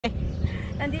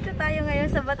Nandito tayo ngayon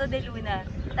sa Bato de Luna.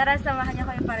 Tara, samahan niyo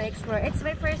kami para explore. It's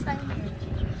my first time here.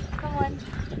 Come on.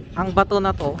 Ang bato na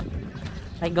to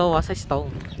ay gawa sa stone.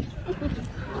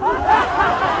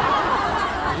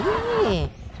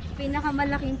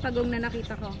 Pinakamalaking pagong na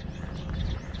nakita ko.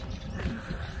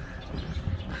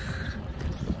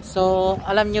 So,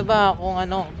 alam nyo ba kung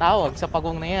ano tawag sa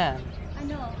pagong na yan?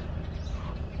 Ano?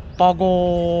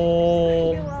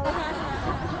 Pagong!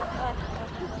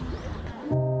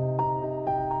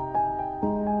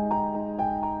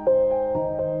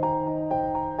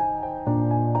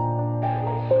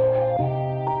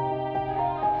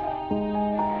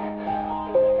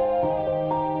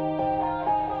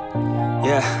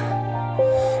 Yeah,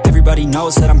 everybody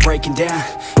knows that I'm breaking down.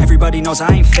 Everybody knows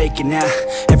I ain't faking now.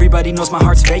 Everybody knows my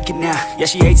heart's vacant now. Yeah,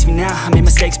 she hates me now, I made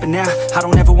mistakes but now I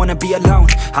don't ever wanna be alone.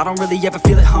 I don't really ever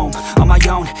feel at home. On my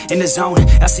own, in the zone,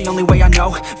 that's the only way I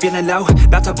know. Feeling low,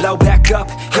 about to blow back up.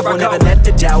 Here I won't ever let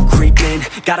the doubt creep in.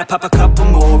 Gotta pop a couple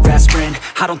more aspirin.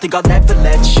 I don't think I'll ever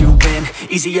let you in.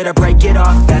 Easier to break it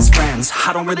off best friends.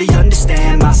 I don't really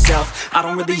understand myself. I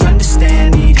don't really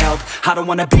understand, need help. I don't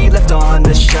wanna be left on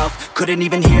the shelf. Couldn't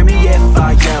even hear me if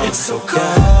I yelled. It's so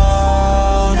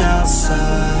cold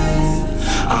outside,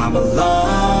 I'm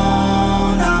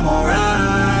alone, I'm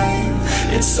alright.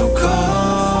 It's so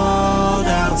cold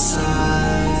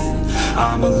outside,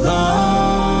 I'm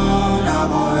alone,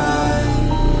 I'm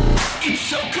alright. It's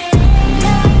so cold.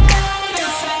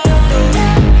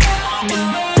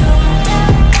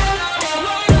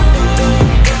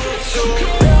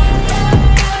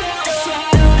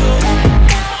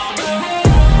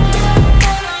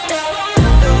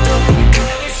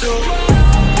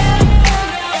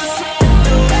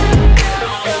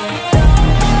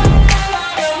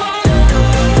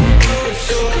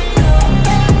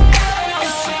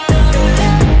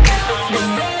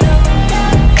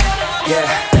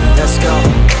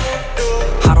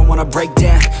 Break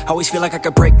down, always feel like I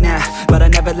could break now, but I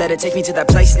never let it take me to that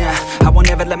place now. I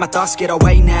won't ever let my thoughts get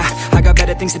away now. I got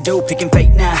better things to do, picking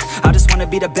fate now. I just wanna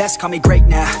be the best, call me great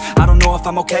now. I don't know if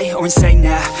I'm okay or insane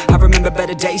now. I remember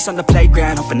better days on the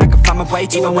playground, hoping I can find my way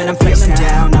to even when I'm feeling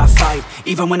down, I fight,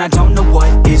 even when I don't know what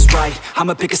is right.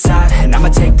 I'ma pick a side, and I'ma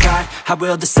take pride. I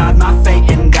will decide my fate,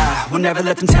 and I will never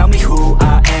let them tell me who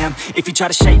I am. If you try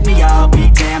to shape me, I'll be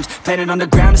damned. Planet on the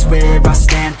ground is where I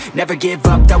stand. Never give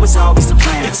up, that was always the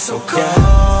plan. It's so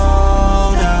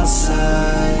cold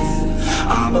outside,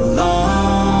 I'm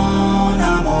alone,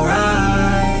 I'm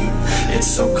alright. It's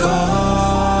so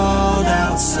cold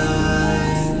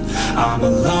outside, I'm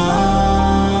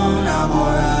alone, I'm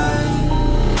alright.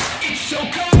 It's so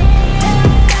cold.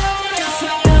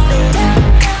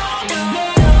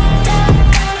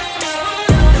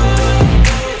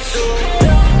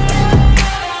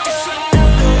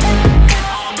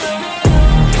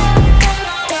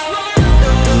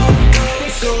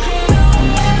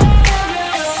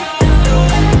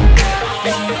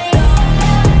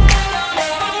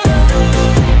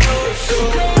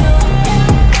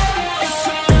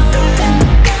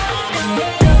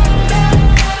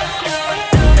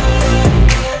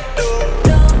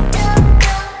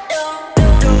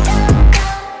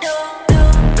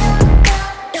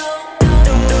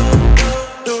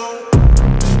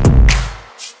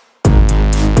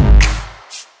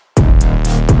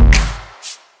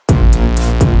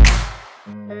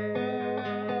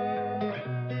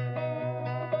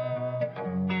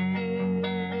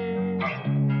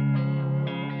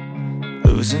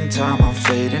 Losing time, I'm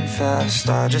fading fast.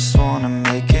 I just wanna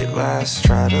make it last.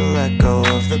 Try to let go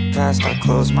of the past. I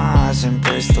close my eyes,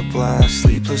 embrace the blast.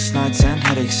 Sleepless nights and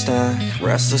headaches stack.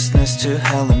 Restlessness to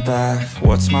hell and back.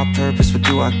 What's my purpose? What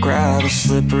do I grab? A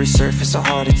slippery surface, a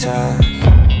heart attack.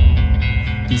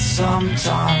 And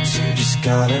sometimes you just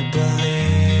gotta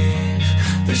believe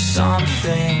there's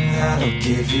something that'll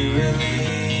give you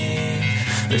relief.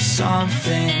 There's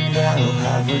something that'll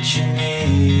have what you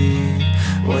need,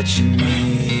 what you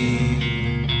need.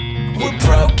 We're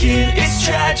broken, it's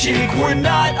tragic, we're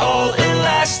not all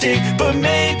elastic, but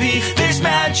maybe there's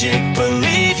magic,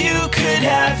 believe you could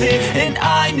have it. And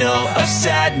I know of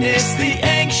sadness, the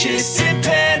anxious and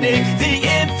panic, the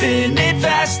infinite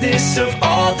vastness of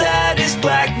all that is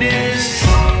blackness.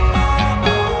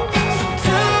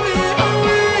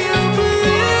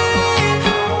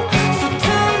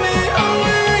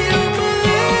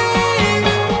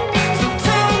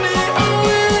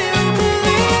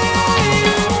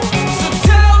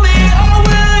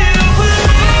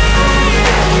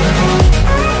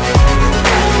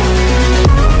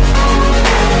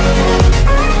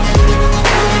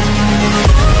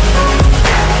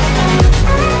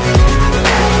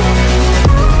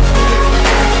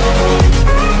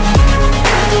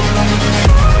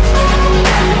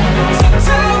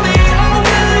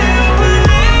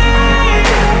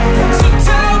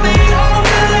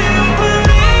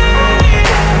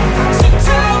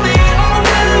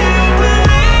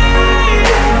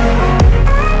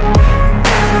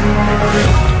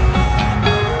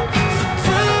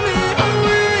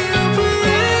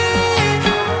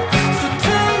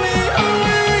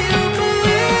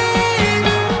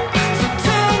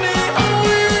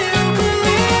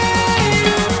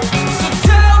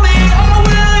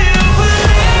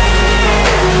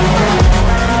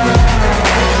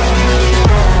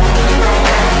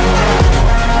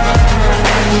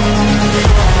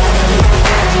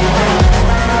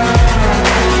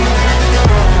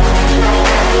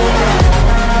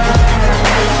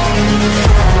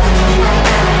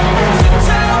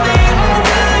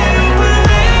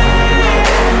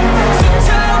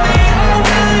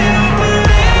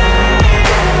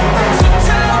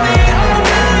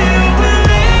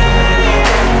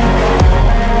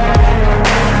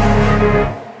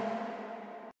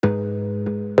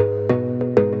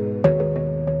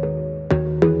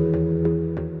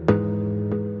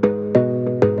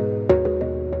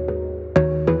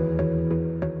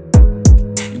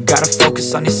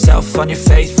 focus on yourself, on your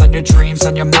faith, on your dreams,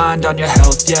 on your mind, on your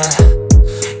health, yeah.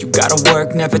 You gotta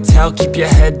work, never tell, keep your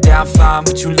head down, find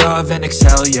what you love and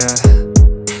excel, yeah.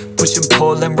 Push and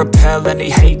pull and repel any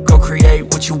hate, go create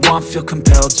what you want, feel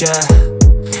compelled, yeah.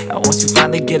 And once you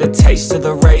finally get a taste of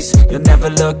the race, you'll never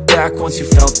look back once you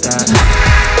felt that.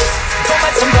 Don't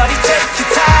let somebody take your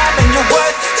time and your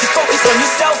worth, just focus on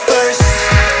yourself first.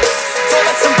 Don't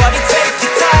let somebody take